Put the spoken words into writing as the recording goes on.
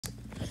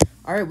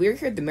Alright, we're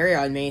here at the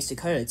Marriott in Maine,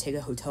 Dakota to take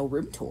a hotel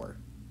room tour.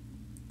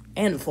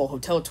 And a full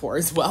hotel tour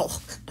as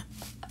well.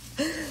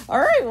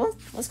 Alright, well,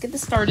 let's get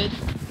this started.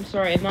 I'm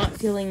sorry, I'm not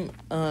feeling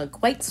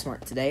quite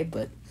smart today,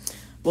 but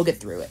we'll get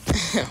through it.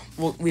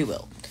 We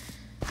will.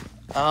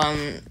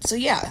 So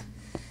yeah.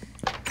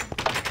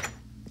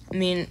 I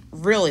mean,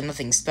 really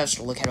nothing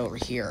special to look at over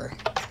here.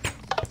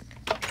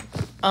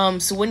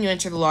 So when you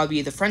enter the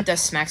lobby, the front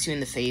desk smacks you in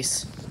the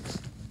face.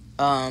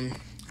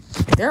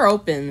 They're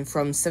open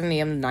from 7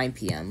 a.m. to 9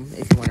 p.m.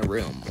 if you want a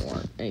room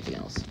or anything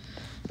else.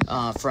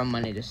 From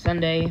Monday to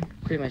Sunday,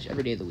 pretty much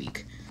every day of the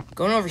week.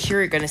 Going over here,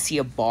 you're going to see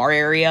a bar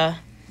area.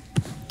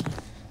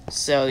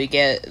 So you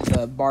get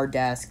the bar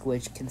desk,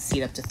 which can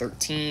seat up to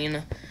 13.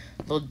 A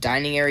little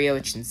dining area,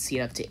 which can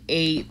seat up to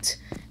 8.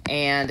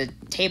 And a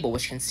table,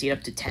 which can seat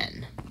up to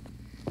 10.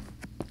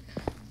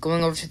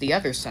 Going over to the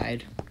other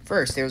side,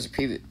 first, there was a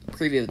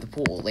preview of the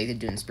pool, like they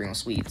do in Spring Hill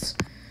Suites.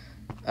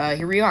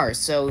 Here we are.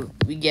 So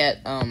we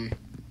get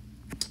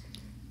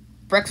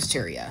breakfast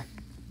area.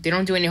 They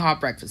don't do any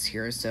hot breakfast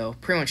here, so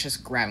pretty much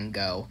just grab and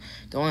go.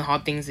 The only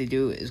hot things they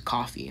do is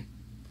coffee.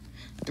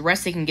 The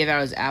rest they can give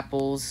out is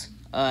apples,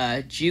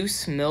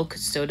 juice, milk,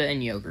 soda,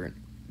 and yogurt.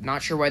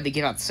 Not sure why they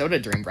give out soda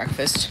during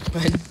breakfast,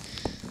 but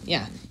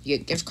yeah, you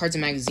get gift cards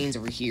and magazines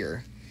over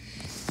here.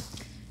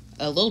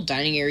 A little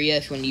dining area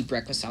if you want to eat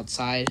breakfast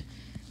outside.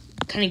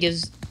 Kind of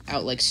gives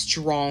out like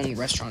strong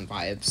restaurant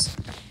vibes.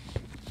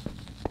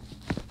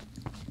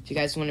 If you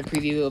guys want a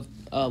preview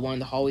of one of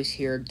the hallways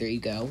here, there you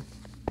go.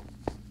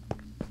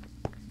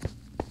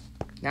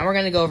 Now we're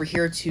going to go over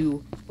here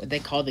to what they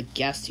call the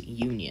guest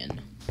union.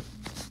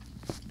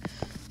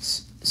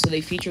 So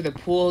they feature the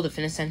pool, the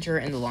fitness center,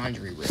 and the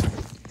laundry room.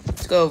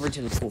 Let's go over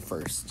to the pool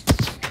first.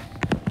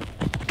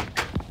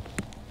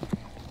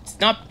 It's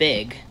not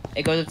big.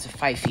 It goes up to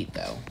 5 feet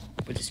though,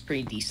 which is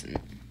pretty decent.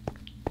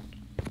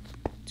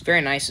 It's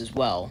very nice as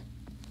well.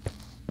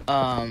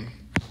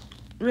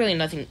 Really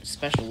nothing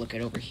special to look at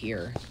over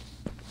here.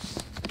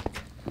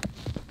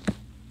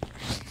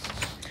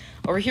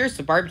 Over here is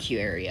the barbecue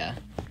area.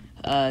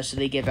 So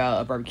they give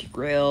out a barbecue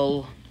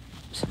grill,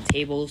 some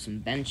tables, some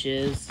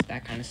benches,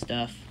 that kind of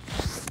stuff.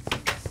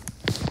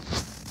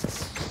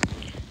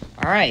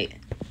 Alright.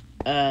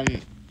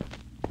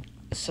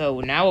 So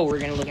now what we're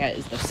going to look at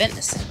is the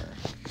fitness center.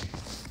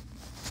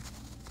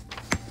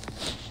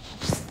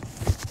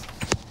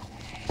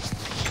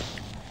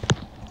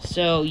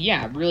 So,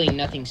 yeah, really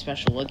nothing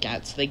special to look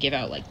at. So they give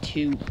out, like,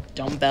 2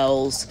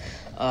 dumbbells,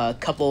 a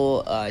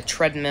couple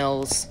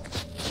treadmills,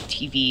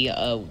 TV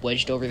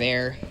wedged over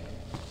there.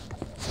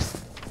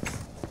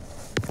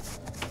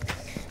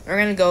 We're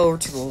going to go over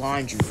to the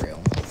laundry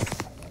room.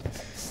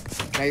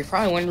 Now, you're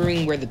probably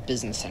wondering where the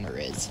business center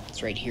is.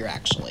 It's right here,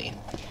 actually.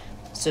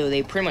 So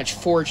they pretty much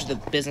forged the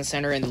business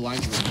center and the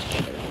laundry room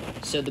together.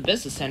 So the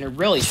business center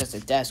really is just a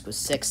desk with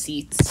 6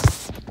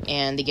 seats,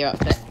 and they give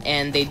out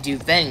and they do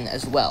vending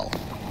as well.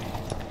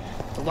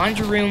 The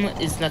laundry room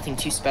is nothing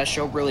too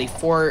special, really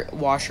 4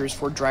 washers,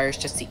 4 dryers,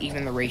 just to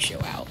even the ratio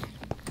out.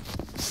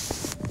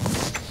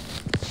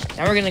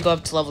 Now we're going to go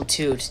up to level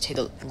 2 to take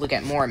a look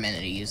at more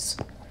amenities.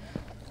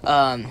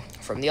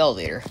 From the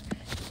elevator.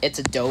 It's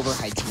a Dover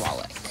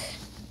hydraulic.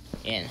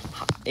 And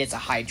it's a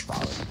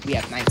hydraulic. We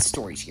have 9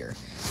 stories here.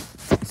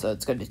 So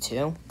let's go to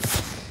 2.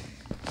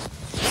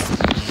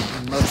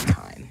 Motor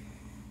time.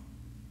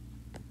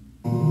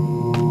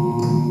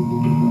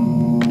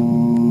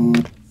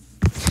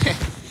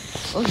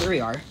 Well, here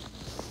we are.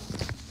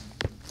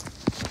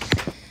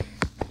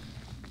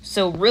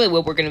 So, really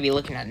what we're going to be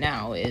looking at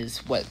now is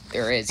what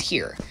there is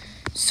here.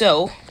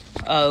 So,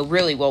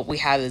 really what we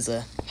have is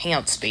a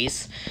hangout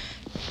space.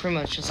 Pretty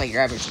much just like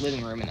your average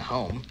living room in a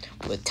home.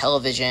 With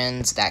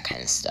televisions, that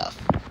kind of stuff.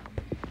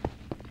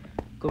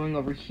 Going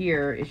over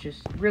here is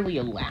just really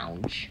a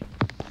lounge.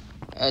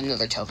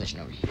 Another television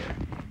over here.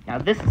 Now,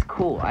 this is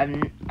cool. I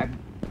don't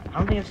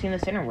think I've seen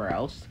this anywhere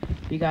else.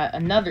 We got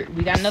another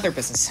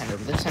business center,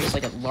 but this time it's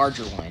like a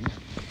larger one.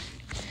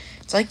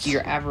 It's like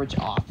your average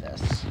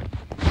office.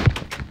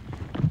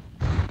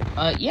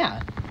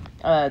 Yeah.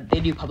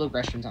 They do public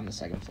restrooms on the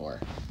 2nd floor.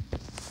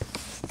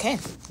 Okay,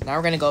 now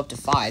we're gonna go up to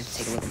 5 to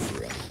take a look at the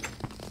room.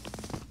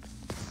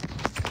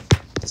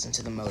 Listen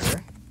to the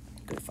motor.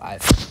 Go to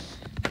 5.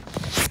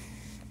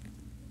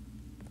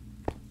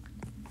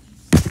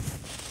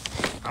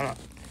 I don't know.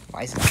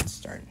 Why is it not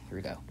starting? Here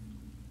we go.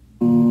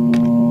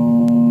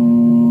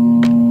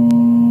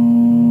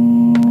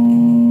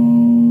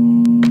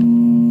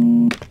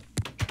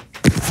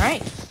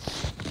 Alright.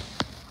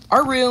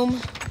 Our room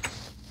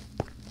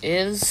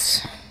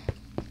is...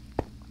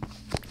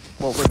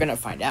 well, we're gonna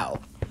find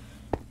out.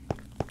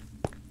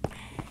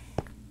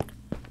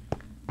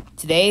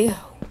 Today,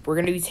 we're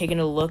going to be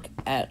taking a look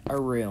at our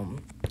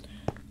room,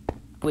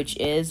 which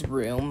is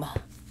room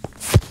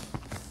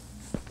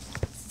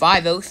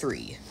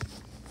 503.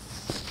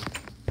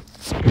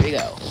 Here we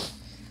go.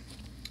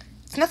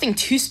 It's nothing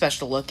too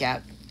special to look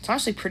at. It's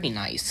honestly pretty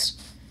nice.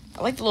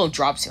 I like the little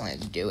drop ceiling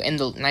they do, and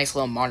the nice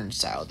little modern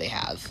style they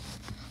have.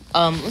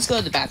 Let's go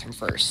to the bathroom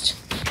first.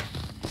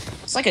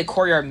 It's like a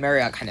Courtyard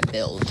Marriott kind of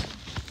build.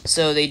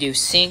 So they do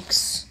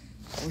sinks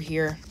over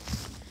here,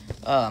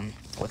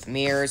 with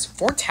mirrors,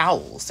 4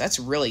 towels. That's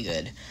really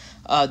good.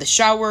 The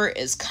shower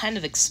is kind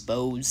of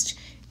exposed.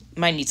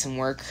 Might need some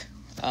work.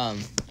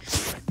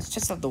 It's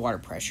just up the water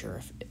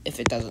pressure if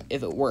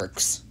it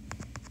works.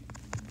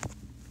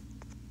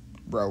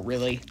 Bro,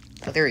 really?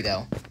 Oh, there we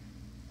go.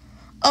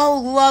 Oh,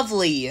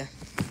 lovely.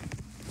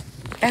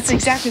 That's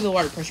exactly the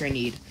water pressure I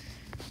need.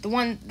 The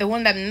one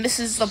that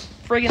misses the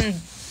friggin'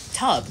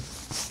 tub.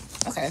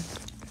 Okay.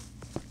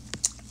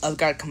 I've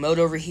got a commode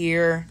over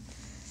here.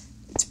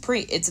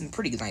 It's in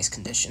pretty nice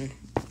condition.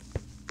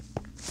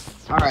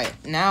 Alright,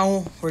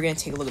 now we're gonna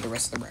take a look at the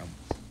rest of the room.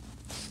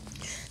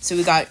 So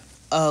we got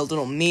a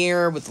little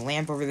mirror with a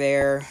lamp over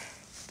there,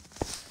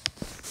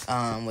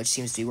 which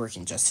seems to be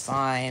working just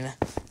fine.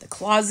 The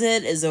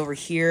closet is over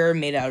here,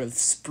 made out of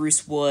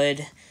spruce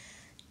wood.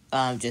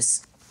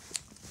 It's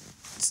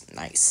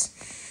nice.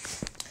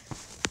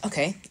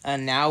 Okay,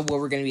 now what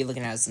we're going to be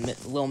looking at is a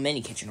little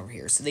mini kitchen over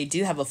here. So they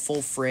do have a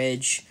full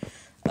fridge.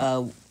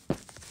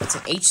 It's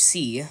an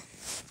HC.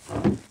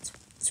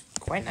 It's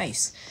quite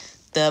nice.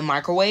 The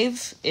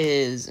microwave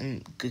is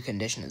in good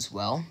condition as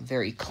well.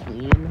 Very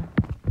clean.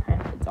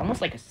 It's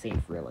almost like a safe,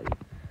 really.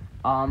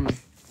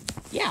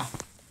 Yeah.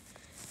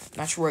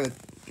 Not sure where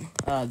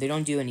they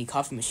don't do any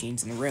coffee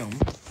machines in the room.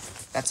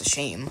 That's a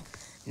shame.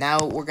 Now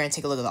we're going to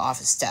take a look at the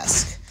office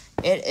desk.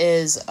 It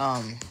is,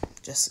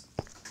 just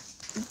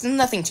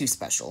nothing too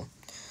special.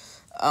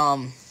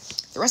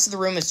 The rest of the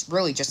room is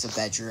really just a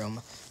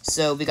bedroom.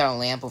 So we got a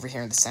lamp over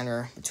here in the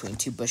center between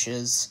 2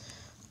 bushes.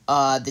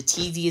 The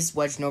TV is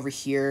wedged over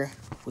here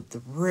with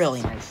the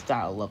really nice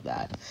style. I love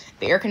that.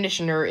 The air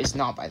conditioner is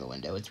not by the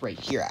window. It's right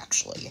here,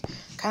 actually.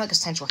 Kind of like a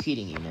central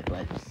heating unit,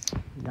 but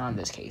not in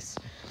this case.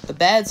 The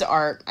beds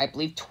are, I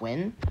believe,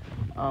 twin.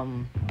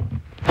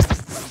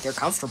 They're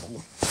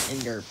comfortable,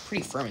 and they're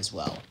pretty firm as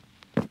well.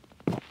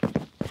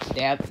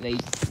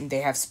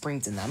 They have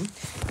springs in them.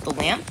 The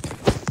lamp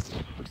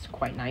looks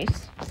quite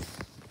nice.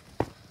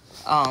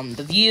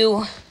 The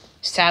view,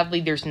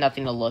 sadly, there's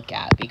nothing to look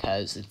at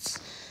because it's,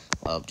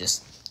 well,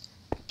 just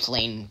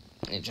plain.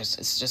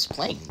 It's just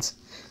plains.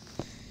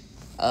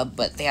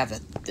 But they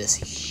have this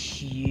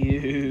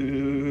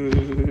huge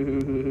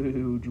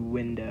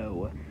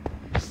window.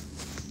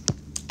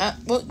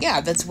 Well,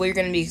 yeah, that's where you're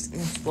gonna be.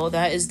 Well,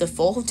 that is the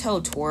full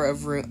hotel tour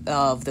of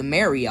the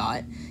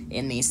Marriott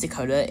in Maine,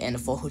 Dakota, and a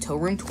full hotel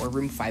room tour,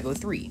 room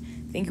 503.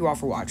 Thank you all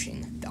for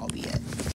watching. That'll be it.